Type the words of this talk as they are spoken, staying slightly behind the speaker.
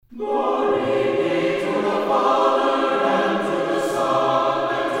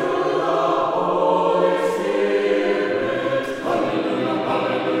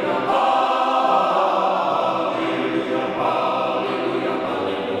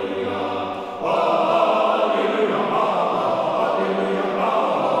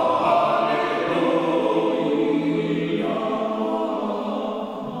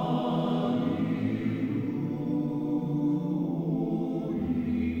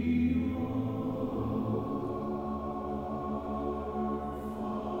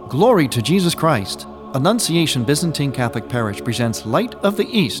Glory to Jesus Christ. Annunciation Byzantine Catholic Parish presents Light of the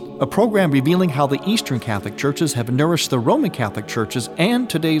East, a program revealing how the Eastern Catholic Churches have nourished the Roman Catholic Churches and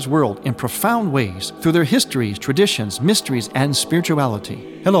today's world in profound ways through their histories, traditions, mysteries, and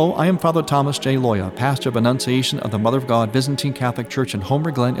spirituality. Hello, I am Father Thomas J. Loya, pastor of Annunciation of the Mother of God Byzantine Catholic Church in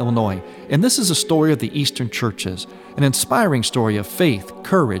Homer Glen, Illinois, and this is a story of the Eastern Churches, an inspiring story of faith,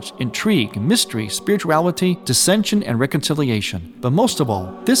 courage, intrigue, mystery, spirituality, dissension, and reconciliation. But most of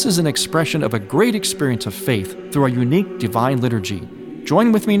all, this is an expression of a great experience of faith through our unique divine liturgy.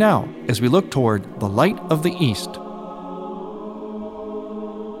 Join with me now as we look toward the Light of the East.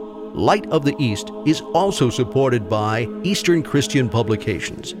 Light of the East is also supported by Eastern Christian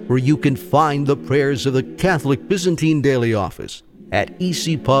Publications, where you can find the prayers of the Catholic Byzantine Daily Office at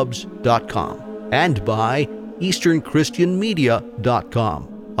ecpubs.com, and by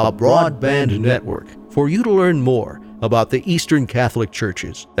EasternChristianMedia.com, a broadband network for you to learn more about the Eastern Catholic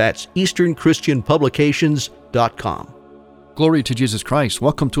Churches. That's EasternChristianPublications.com. Glory to Jesus Christ.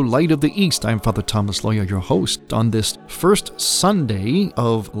 Welcome to Light of the East. I'm Father Thomas Loya, your host, on this first Sunday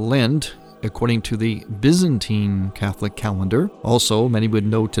of Lent, according to the Byzantine Catholic calendar. Also, many would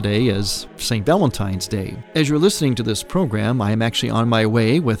know today as St. Valentine's Day. As you're listening to this program, I am actually on my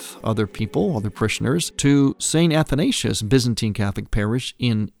way with other people, other parishioners, to St. Athanasius Byzantine Catholic Parish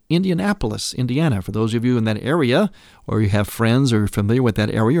in Indianapolis, Indiana. For those of you in that area, or you have friends or are familiar with that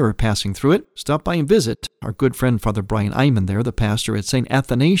area or are passing through it, stop by and visit our good friend Father Brian Eyman there, the pastor at St.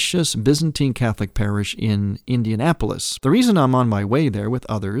 Athanasius Byzantine Catholic Parish in Indianapolis. The reason I'm on my way there with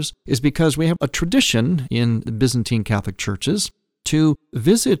others is because we have a tradition in the Byzantine Catholic churches to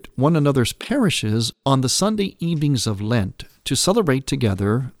visit one another's parishes on the Sunday evenings of Lent to celebrate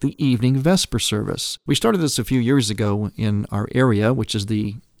together the evening Vesper service. We started this a few years ago in our area, which is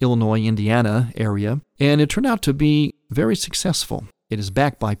the Illinois, Indiana area, and it turned out to be very successful. It is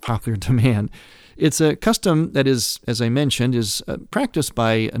backed by popular demand. It's a custom that is, as I mentioned, is practiced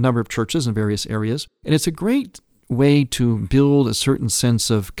by a number of churches in various areas, and it's a great way to build a certain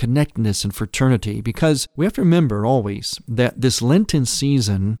sense of connectedness and fraternity, because we have to remember always that this Lenten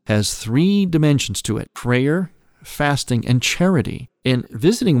season has three dimensions to it: prayer, fasting, and charity. And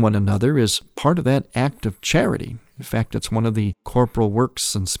visiting one another is part of that act of charity. In fact, it's one of the corporal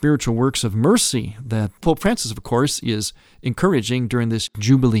works and spiritual works of mercy that Pope Francis, of course, is encouraging during this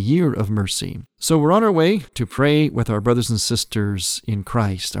Jubilee year of mercy. So we're on our way to pray with our brothers and sisters in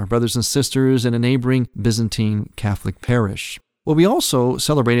Christ, our brothers and sisters in a neighboring Byzantine Catholic parish. Well, we also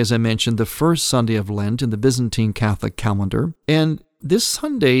celebrate, as I mentioned, the first Sunday of Lent in the Byzantine Catholic calendar, and this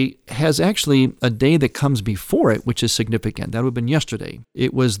Sunday has actually a day that comes before it, which is significant. That would have been yesterday.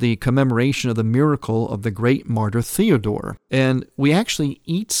 It was the commemoration of the miracle of the great martyr Theodore. And we actually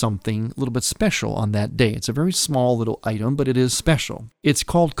eat something a little bit special on that day. It's a very small little item, but it is special. It's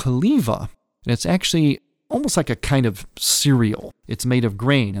called koliva, and it's actually almost like a kind of cereal. It's made of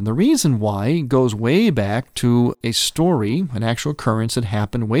grain. And the reason why goes way back to a story, an actual occurrence that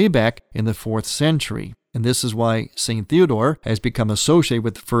happened way back in the 4th century. And this is why St. Theodore has become associated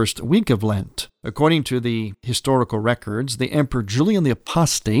with the first week of Lent. According to the historical records, the Emperor Julian the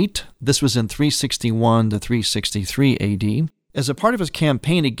Apostate, this was in 361 to 363 AD, as a part of his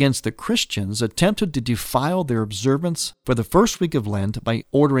campaign against the Christians, attempted to defile their observance for the first week of Lent by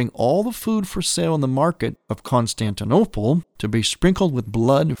ordering all the food for sale in the market of Constantinople to be sprinkled with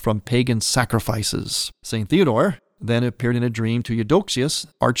blood from pagan sacrifices. St. Theodore then appeared in a dream to Eudoxius,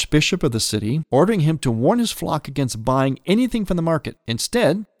 archbishop of the city, ordering him to warn his flock against buying anything from the market.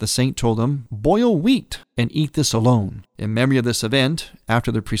 Instead, the saint told him, "Boil wheat and eat this alone." In memory of this event,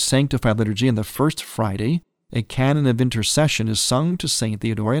 after the pre-sanctified liturgy on the first Friday, a canon of intercession is sung to St.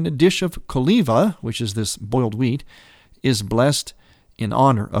 Theodore, and a dish of koliva, which is this boiled wheat, is blessed in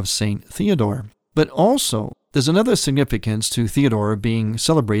honor of St. Theodore. But also, there's another significance to Theodore being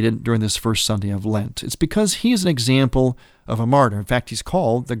celebrated during this first Sunday of Lent. It's because he is an example of a martyr. In fact, he's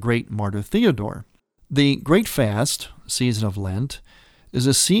called the Great Martyr Theodore. The Great Fast, season of Lent, is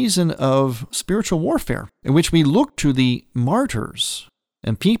a season of spiritual warfare in which we look to the martyrs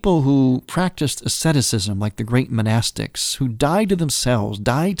and people who practiced asceticism like the great monastics, who died to themselves,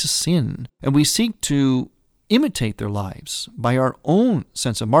 died to sin, and we seek to imitate their lives by our own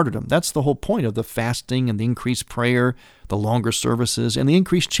sense of martyrdom. That's the whole point of the fasting and the increased prayer, the longer services, and the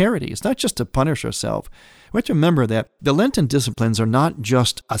increased charity. It's not just to punish ourselves. We have to remember that the Lenten disciplines are not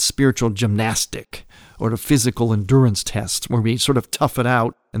just a spiritual gymnastic or a physical endurance test where we sort of tough it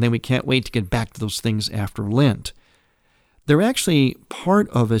out and then we can't wait to get back to those things after Lent. They're actually part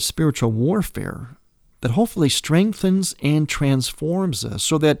of a spiritual warfare that hopefully strengthens and transforms us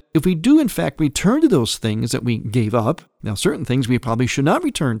so that if we do in fact return to those things that we gave up, now certain things we probably should not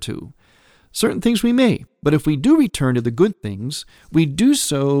return to, certain things we may, but if we do return to the good things, we do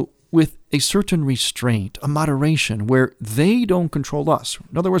so with a certain restraint, a moderation, where they don't control us.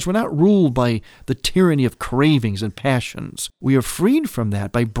 In other words, we're not ruled by the tyranny of cravings and passions. We are freed from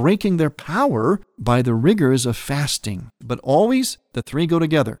that by breaking their power by the rigors of fasting. But always, the three go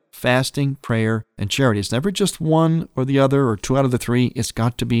together: fasting, prayer, and charity. It's never just one or the other or two out of the three. It's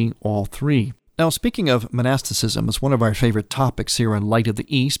got to be all three. Now, speaking of monasticism, it's one of our favorite topics here on Light of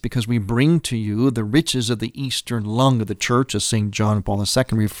the East because we bring to you the riches of the eastern lung of the church, as St. John Paul II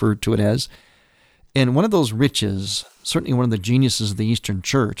referred to it as. And one of those riches, certainly one of the geniuses of the Eastern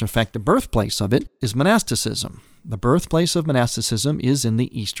Church, in fact, the birthplace of it, is monasticism. The birthplace of monasticism is in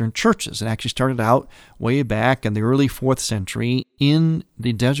the Eastern churches. It actually started out way back in the early 4th century in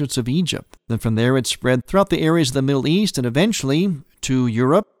the deserts of Egypt. Then from there it spread throughout the areas of the Middle East and eventually to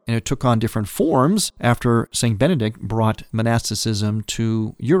Europe, and it took on different forms after St. Benedict brought monasticism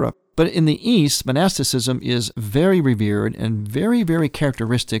to Europe. But in the East, monasticism is very revered and very, very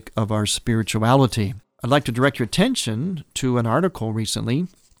characteristic of our spirituality. I'd like to direct your attention to an article recently.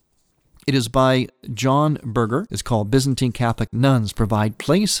 It is by John Berger. It's called Byzantine Catholic Nuns Provide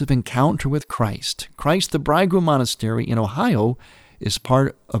Place of Encounter with Christ. Christ the Bridegroom Monastery in Ohio is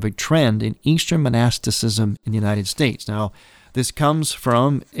part of a trend in Eastern monasticism in the United States. Now, this comes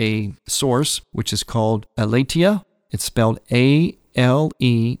from a source which is called Aleteia. It's spelled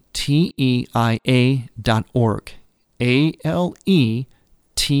ALETEIA.org.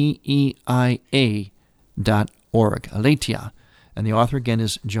 ALETEIA.org. Aleteia. And the author again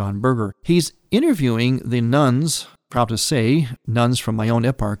is John Berger. He's interviewing the nuns, proud to say, nuns from my own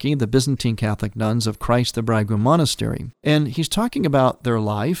eparchy, the Byzantine Catholic nuns of Christ the Bridegroom Monastery. And he's talking about their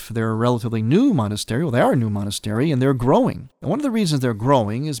life. They're a relatively new monastery. Well, they are a new monastery, and they're growing. And one of the reasons they're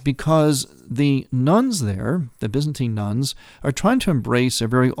growing is because the nuns there, the Byzantine nuns, are trying to embrace a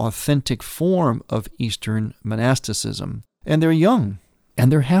very authentic form of Eastern monasticism. And they're young, and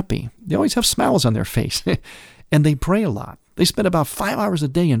they're happy. They always have smiles on their face, and they pray a lot. They spend about 5 hours a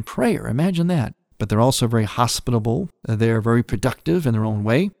day in prayer. Imagine that. But they're also very hospitable. They're very productive in their own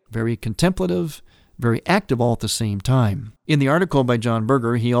way, very contemplative, very active all at the same time. In the article by John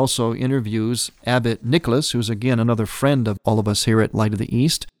Berger, he also interviews Abbot Nicholas, who's again another friend of all of us here at Light of the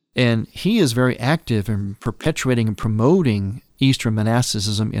East. And he is very active in perpetuating and promoting Eastern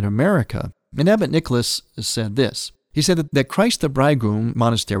monasticism in America. And Abbot Nicholas said this. He said that Christ the Bridegroom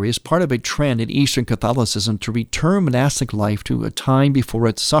Monastery is part of a trend in Eastern Catholicism to return monastic life to a time before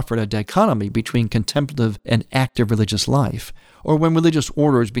it suffered a dichotomy between contemplative and active religious life, or when religious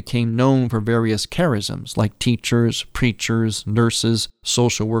orders became known for various charisms like teachers, preachers, nurses,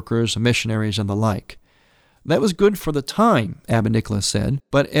 social workers, missionaries, and the like. That was good for the time, Abbot Nicholas said,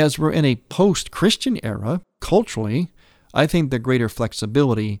 but as we're in a post-Christian era, culturally, I think the greater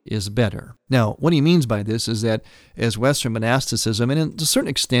flexibility is better. Now, what he means by this is that as Western monasticism, and to a certain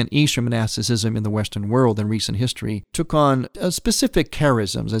extent Eastern monasticism in the Western world in recent history, took on specific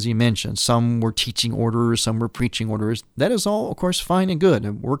charisms, as he mentioned. Some were teaching orders, some were preaching orders. That is all, of course, fine and good,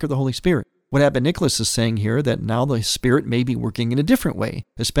 a work of the Holy Spirit. What Abbot Nicholas is saying here, that now the Spirit may be working in a different way,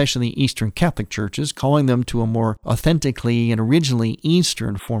 especially in Eastern Catholic churches, calling them to a more authentically and originally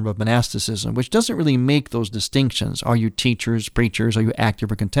Eastern form of monasticism, which doesn't really make those distinctions. Are you teachers, preachers? Are you active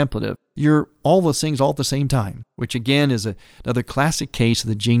or contemplative? You're all those things all at the same time, which again is another classic case of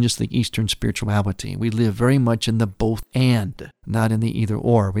the genius of the Eastern spirituality. We live very much in the both and, not in the either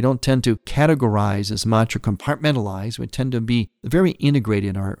or. We don't tend to categorize as much or compartmentalize. We tend to be very integrated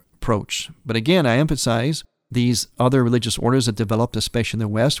in our approach. But again, I emphasize these other religious orders that developed, especially in the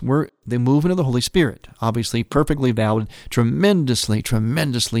West, were the movement of the Holy Spirit. Obviously, perfectly valid, tremendously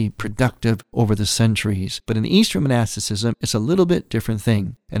productive over the centuries. But in Eastern monasticism, it's a little bit different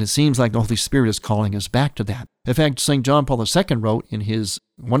thing. And it seems like the Holy Spirit is calling us back to that. In fact, St. John Paul II wrote in his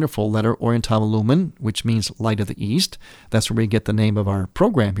wonderful letter, Orientalis Lumen, which means Light of the East. That's where we get the name of our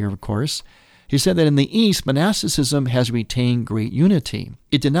program here, of course. He said that in the East, monasticism has retained great unity.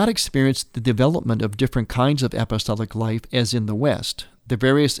 It did not experience the development of different kinds of apostolic life as in the West. The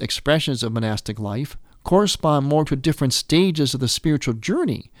various expressions of monastic life correspond more to different stages of the spiritual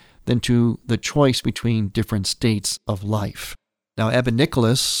journey than to the choice between different states of life. Now, Abbot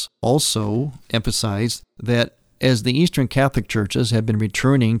Nicholas also emphasized that as the Eastern Catholic churches have been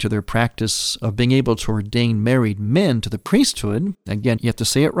returning to their practice of being able to ordain married men to the priesthood, again, you have to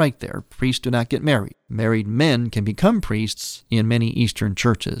say it right there, priests do not get married. Married men can become priests in many Eastern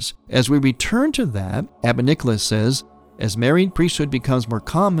churches. As we return to that, Abbot Nicholas says, as married priesthood becomes more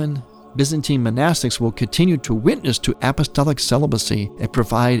common, Byzantine monastics will continue to witness to apostolic celibacy and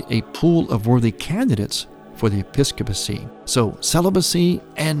provide a pool of worthy candidates for the episcopacy. So celibacy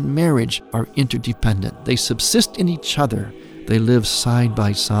and marriage are interdependent. They subsist in each other. They live side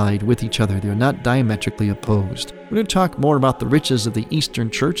by side with each other. They're not diametrically opposed. We're going to talk more about the riches of the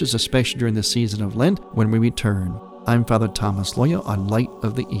Eastern churches, especially during the season of Lent, when we return. I'm Father Thomas Loya on Light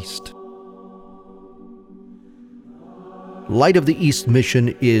of the East. Light of the East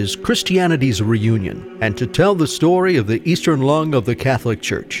mission is Christianity's reunion, and to tell the story of the Eastern lung of the Catholic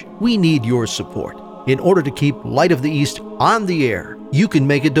Church, we need your support. In order to keep Light of the East on the air, you can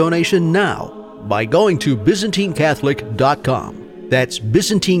make a donation now by going to ByzantineCatholic.com. That's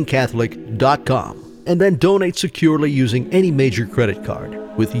ByzantineCatholic.com. And then donate securely using any major credit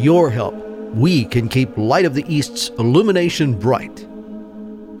card. With your help, we can keep Light of the East's illumination bright.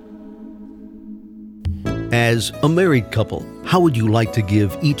 As a married couple, how would you like to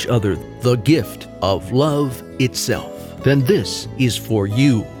give each other the gift of love itself? Then this is for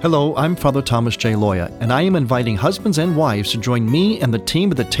you. Hello, I'm Father Thomas J. Loya, and I am inviting husbands and wives to join me and the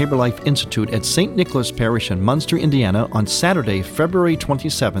team of the Tabor Life Institute at St. Nicholas Parish in Munster, Indiana on Saturday, February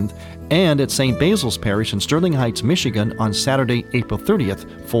 27th, and at St. Basil's Parish in Sterling Heights, Michigan on Saturday, April 30th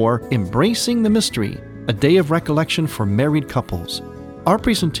for Embracing the Mystery, a day of recollection for married couples. Our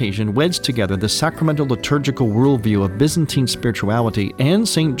presentation weds together the sacramental liturgical worldview of Byzantine spirituality and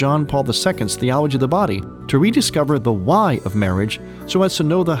St. John Paul II's theology of the body to rediscover the why of marriage so as to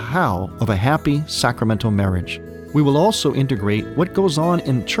know the how of a happy sacramental marriage. We will also integrate what goes on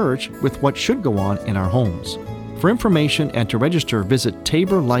in church with what should go on in our homes. For information and to register, visit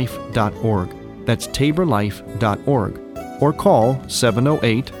taborlife.org. That's taborlife.org. Or call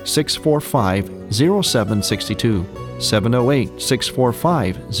 708-645-0762.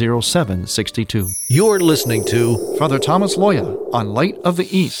 708-645-0762. You're listening to Father Thomas Loya on Light of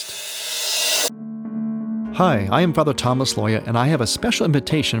the East. Hi, I am Father Thomas Loya, and I have a special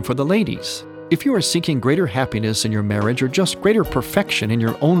invitation for the ladies. If you are seeking greater happiness in your marriage or just greater perfection in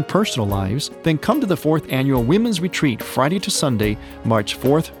your own personal lives, then come to the 4th Annual Women's Retreat, Friday to Sunday, March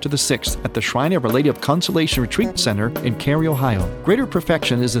 4th to the 6th at the Shrine of Our Lady of Consolation Retreat Center in Cary, Ohio. Greater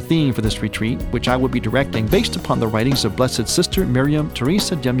perfection is the theme for this retreat, which I will be directing based upon the writings of Blessed Sister Miriam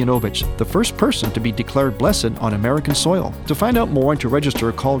Teresa Demjanovich, the first person to be declared blessed on American soil. To find out more and to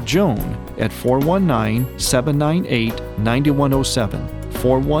register, call Joan at 419-798-9107.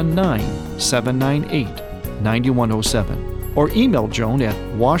 419-798-9107, or email Joan at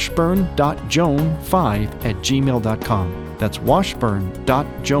washburn.joan5@gmail.com. That's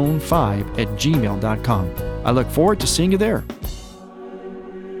washburn.joan5@gmail.com. I look forward to seeing you there.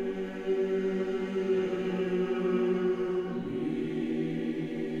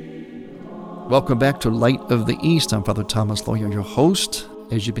 Welcome back to Light of the East. I'm Father Thomas Loya, your host.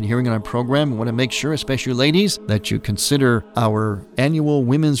 As you've been hearing on our program, we want to make sure, especially ladies, that you consider our annual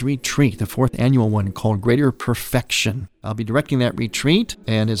women's retreat, the 4th annual one called Greater Perfection. I'll be directing that retreat,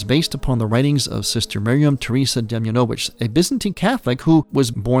 and it's based upon the writings of Sister Miriam Teresa Demjanovich, a Byzantine Catholic who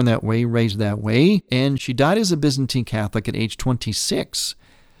was born that way, raised that way, and she died as a Byzantine Catholic at age 26.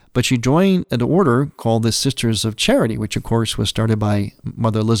 But she joined an order called the Sisters of Charity, which of course was started by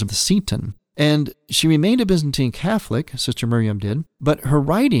Mother Elizabeth Seton. And she remained a Byzantine Catholic, Sister Miriam did, but her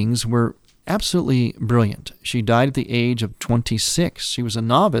writings were absolutely brilliant. She died at the age of 26. She was a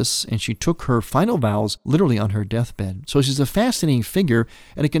novice, and she took her final vows literally on her deathbed. So she's a fascinating figure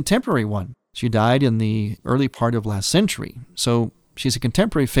and a contemporary one. She died in the early part of last century. So she's a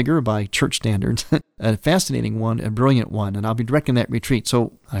contemporary figure by church standards, a fascinating one, a brilliant one, and I'll be directing that retreat.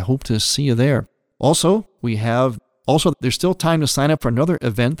 So I hope to see you there. Also, there's still time to sign up for another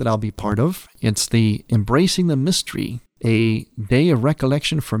event that I'll be part of. It's the Embracing the Mystery, a day of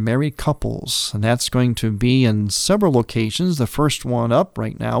recollection for married couples. And that's going to be in several locations. The first one up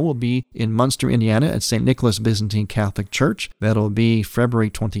right now will be in Munster, Indiana at St. Nicholas Byzantine Catholic Church. That'll be February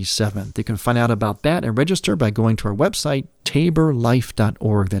 27th. You can find out about that and register by going to our website,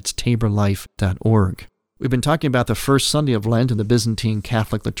 taborlife.org. That's taborlife.org. We've been talking about the first Sunday of Lent in the Byzantine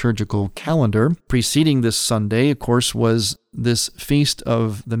Catholic liturgical calendar. Preceding this Sunday, of course, was this feast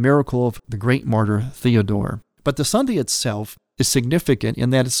of the miracle of the great martyr Theodore. But the Sunday itself is significant in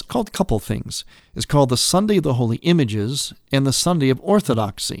that it's called a couple things. It's called the Sunday of the Holy Images and the Sunday of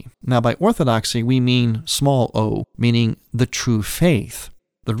Orthodoxy. Now, by orthodoxy, we mean small o, meaning the true faith.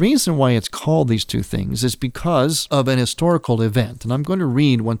 The reason why it's called these two things is because of an historical event. And I'm going to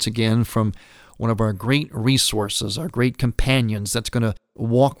read once again from one of our great resources, our great companions that's going to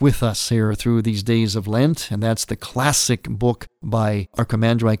walk with us here through these days of Lent, and that's the classic book by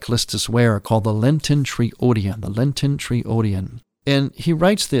Archimandrite Callistus Ware called the Lenten Triodion. And he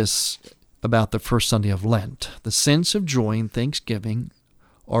writes this about the first Sunday of Lent: the sense of joy and thanksgiving,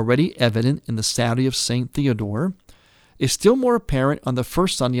 already evident in the Saturday of St. Theodore, is still more apparent on the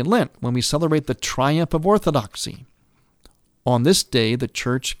first Sunday in Lent when we celebrate the triumph of orthodoxy. On this day, the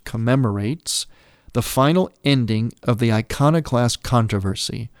Church commemorates the final ending of the iconoclast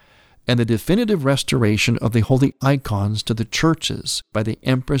controversy and the definitive restoration of the holy icons to the churches by the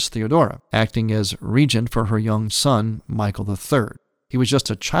Empress Theodora, acting as regent for her young son, Michael III. He was just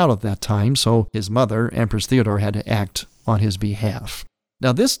a child at that time, so his mother, Empress Theodora, had to act on his behalf.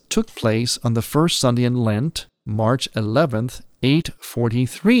 Now, this took place on the first Sunday in Lent, March 11th,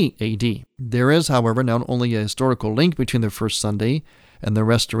 843 AD. There is, however, not only a historical link between the first Sunday and the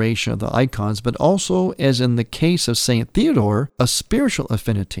restoration of the icons, but also, as in the case of St. Theodore, a spiritual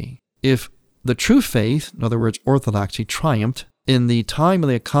affinity. If the true faith, in other words, orthodoxy, triumphed in the time of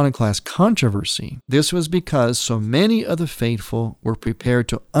the iconoclast controversy, this was because so many of the faithful were prepared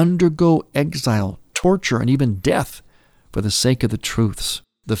to undergo exile, torture, and even death for the sake of the truths.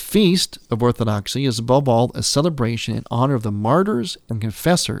 The feast of orthodoxy is above all a celebration in honor of the martyrs and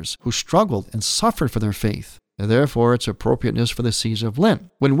confessors who struggled and suffered for their faith, and therefore its appropriateness for the season of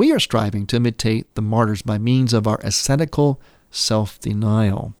Lent, when we are striving to imitate the martyrs by means of our ascetical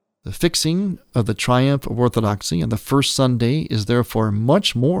self-denial. The fixing of the triumph of orthodoxy on the first Sunday is therefore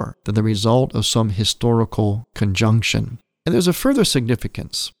much more than the result of some historical conjunction. And there's a further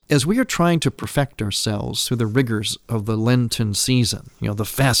significance. As we are trying to perfect ourselves through the rigors of the Lenten season, the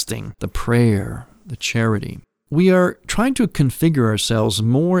fasting, the prayer, the charity, we are trying to configure ourselves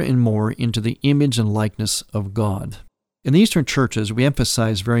more and more into the image and likeness of God. In the Eastern churches, we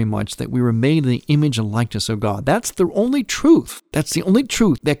emphasize very much that we were made in the image and likeness of God. That's the only truth. That's the only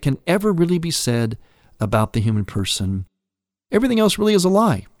truth that can ever really be said about the human person. Everything else really is a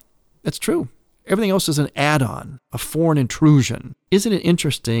lie. That's true. Everything else is an add-on, a foreign intrusion. Isn't it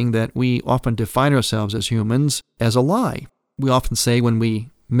interesting that we often define ourselves as humans as a lie? We often say when we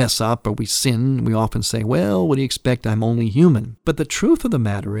mess up or we sin, we often say, well, what do you expect? I'm only human. But the truth of the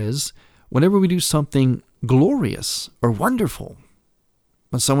matter is, whenever we do something glorious or wonderful,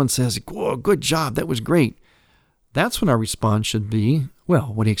 when someone says, oh, good job, that was great, that's when our response should be,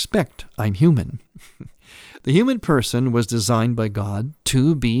 well, what do you expect? I'm human. The human person was designed by God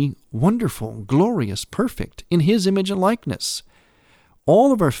to be wonderful, glorious, perfect, in His image and likeness.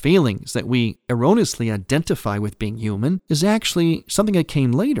 All of our failings that we erroneously identify with being human is actually something that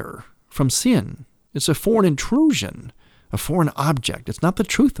came later from sin. It's a foreign intrusion, a foreign object. It's not the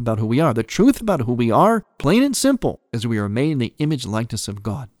truth about who we are. The truth about who we are, plain and simple, is we are made in the image and likeness of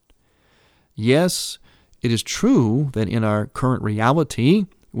God. Yes, it is true that in our current reality,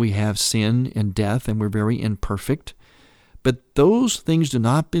 we have sin and death, and we're very imperfect. But those things do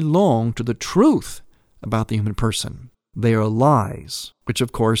not belong to the truth about the human person. They are lies, which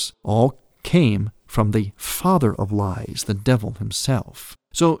of course all came from the father of lies, the devil himself.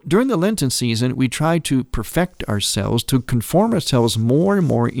 So during the Lenten season, we try to perfect ourselves, to conform ourselves more and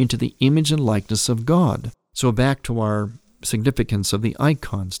more into the image and likeness of God. So back to our significance of the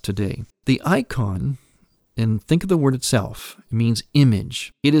icons today. The icon, and think of the word itself, it means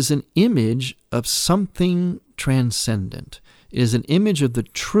image. It is an image of something transcendent. It is an image of the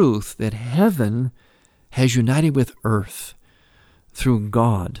truth that heaven has united with earth through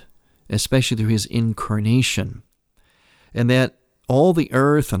God, especially through His incarnation, and that all the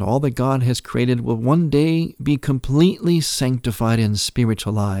earth and all that God has created will one day be completely sanctified and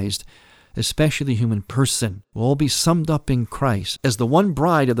spiritualized, especially the human person, will all be summed up in Christ as the one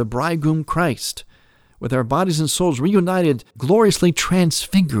bride of the bridegroom Christ, with our bodies and souls reunited, gloriously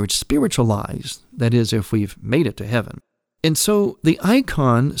transfigured, spiritualized, that is, if we've made it to heaven. And so the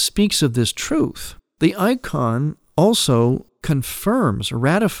icon speaks of this truth. The icon also confirms,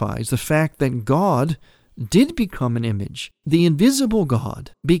 ratifies the fact that God did become an image. The invisible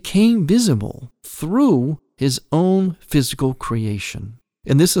God became visible through His own physical creation.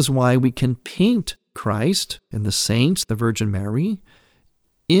 And this is why we can paint Christ and the saints, the Virgin Mary,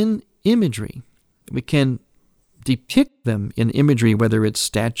 in imagery. We can depict them in imagery, whether it's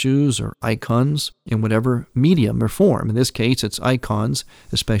statues or icons, in whatever medium or form. In this case, it's icons,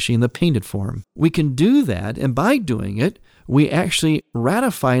 especially in the painted form. We can do that, and by doing it, we actually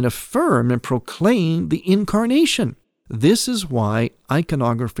ratify and affirm and proclaim the incarnation. This is why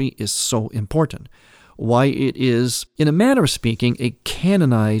iconography is so important, why it is, in a manner of speaking, a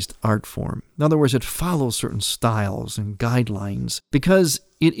canonized art form. In other words, it follows certain styles and guidelines because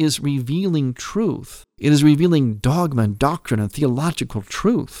it is revealing truth. It is revealing dogma and doctrine and theological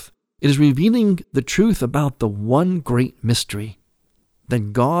truth. It is revealing the truth about the one great mystery,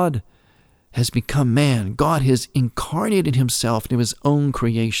 that God has become man. God has incarnated himself into his own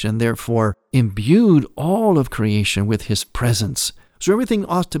creation, therefore imbued all of creation with his presence. So everything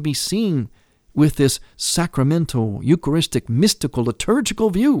ought to be seen with this sacramental, Eucharistic, mystical, liturgical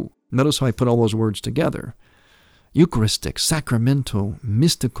view. Notice how I put all those words together. Eucharistic, sacramental,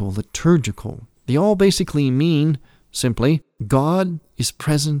 mystical, liturgical. They all basically mean simply God is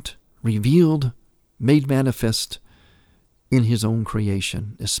present, revealed, made manifest in his own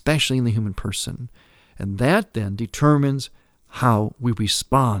creation, especially in the human person. And that then determines how we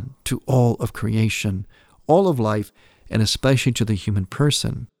respond to all of creation, all of life, and especially to the human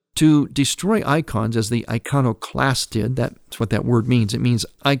person. To destroy icons, as the iconoclast did, that's what that word means. It means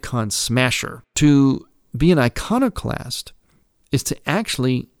icon smasher. To be an iconoclast is to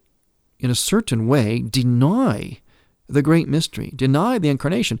actually, in a certain way, deny the great mystery, deny the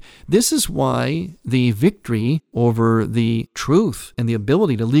incarnation. This is why the victory over the truth and the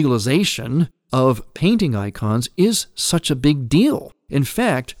ability to legalization of painting icons is such a big deal. In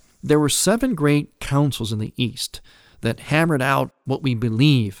fact, there were 7 great councils in the East that hammered out what we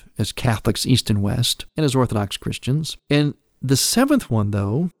believe as Catholics, East and West, and as Orthodox Christians. And the 7th one,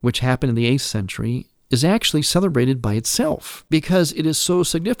 though, which happened in the 8th century, is actually celebrated by itself because it is so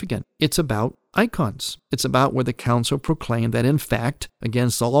significant. It's about icons. It's about where the council proclaimed that, in fact,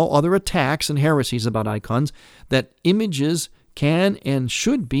 against all other attacks and heresies about icons, that images can and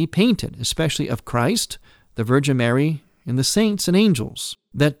should be painted, especially of Christ, the Virgin Mary, and the saints and angels.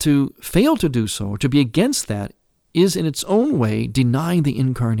 That to fail to do so, or to be against that, is in its own way denying the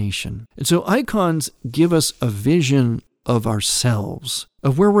incarnation. And so icons give us a vision of ourselves,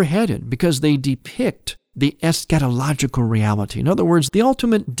 of where we're headed, because they depict the eschatological reality. In other words, the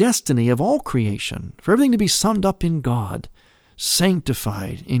ultimate destiny of all creation, for everything to be summed up in God,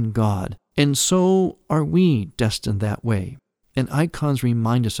 sanctified in God. And so are we destined that way. And icons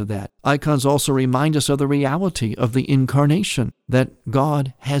remind us of that. Icons also remind us of the reality of the incarnation, that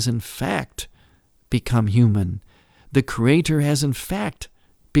God has in fact become human. The Creator has in fact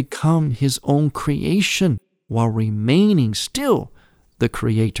become his own creation while remaining still the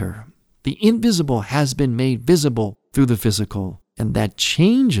Creator. The invisible has been made visible through the physical, and that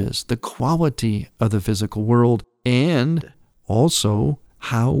changes the quality of the physical world and also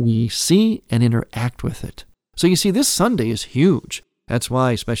how we see and interact with it. So you see, this Sunday is huge. That's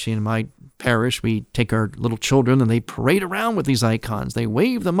why, especially in my parish, we take our little children and they parade around with these icons. They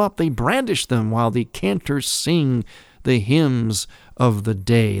wave them up, they brandish them while the cantors sing the hymns of the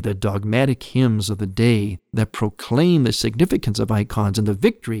day, the dogmatic hymns of the day that proclaim the significance of icons and the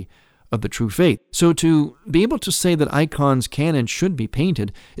victory of the true faith. So to be able to say that icons can and should be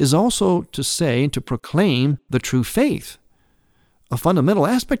painted is also to say and to proclaim the true faith, a fundamental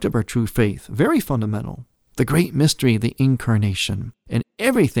aspect of our true faith, very fundamental. The great mystery, the incarnation. And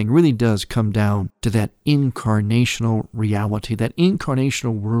everything really does come down to that incarnational reality, that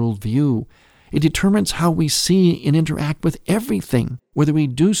incarnational worldview. It determines how we see and interact with everything, whether we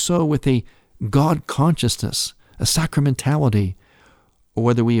do so with a God consciousness, a sacramentality, or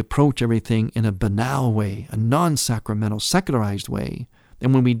whether we approach everything in a banal way, a non-sacramental, secularized way.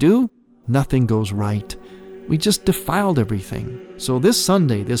 And when we do, nothing goes right. We just defiled everything. So this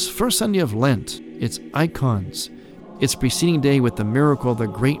Sunday, this first Sunday of Lent, it's icons. It's preceding day with the miracle of the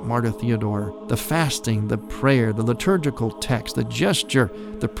great martyr Theodore, the fasting, the prayer, the liturgical text, the gesture,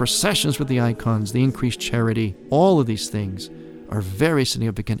 the processions with the icons, the increased charity. All of these things are very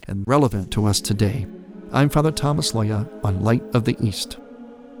significant and relevant to us today. I'm Father Thomas Loya on Light of the East.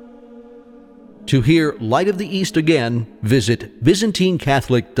 To hear Light of the East again, visit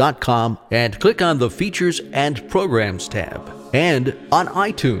ByzantineCatholic.com and click on the Features and Programs tab. And on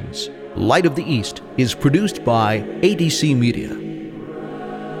iTunes, Light of the East is produced by ADC Media.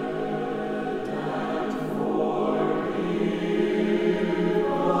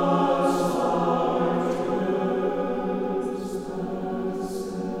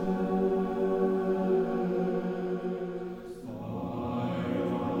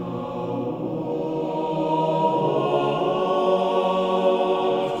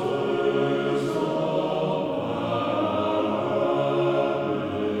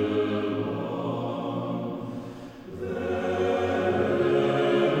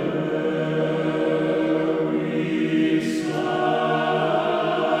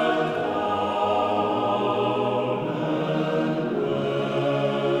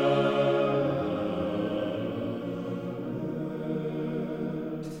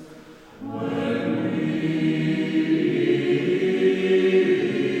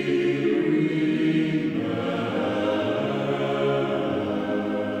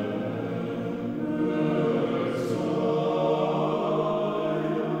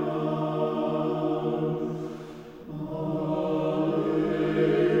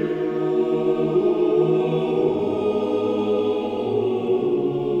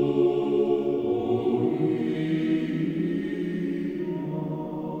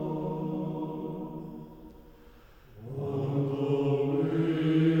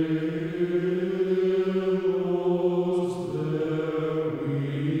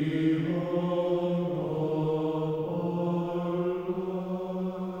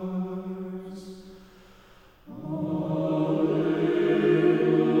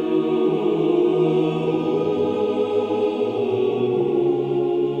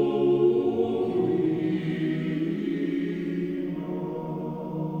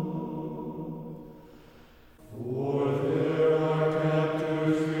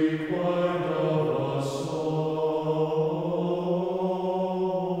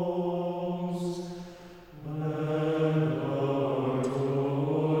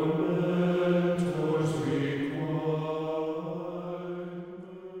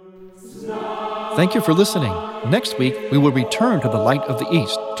 Thank you for listening. Next week, we will return to the Light of the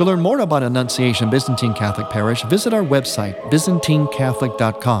East. To learn more about Annunciation Byzantine Catholic Parish, visit our website,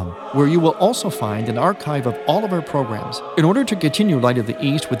 ByzantineCatholic.com, where you will also find an archive of all of our programs. In order to continue Light of the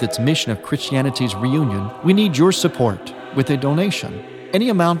East with its mission of Christianity's reunion, we need your support with a donation. Any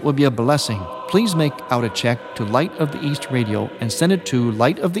amount will be a blessing. Please make out a check to Light of the East Radio and send it to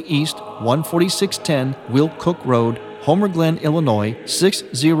Light of the East, 14610 Will Cook Road, Homer Glen, Illinois,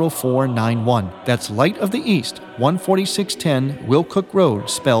 60491. That's Light of the East, 14610 Will Cook Road,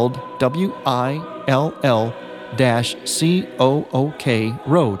 spelled WILL-COOK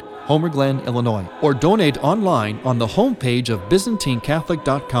Road, Homer Glen, Illinois. Or donate online on the homepage of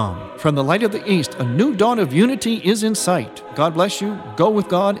ByzantineCatholic.com. From the Light of the East, a new dawn of unity is in sight. God bless you, go with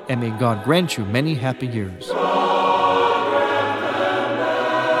God, and may God grant you many happy years.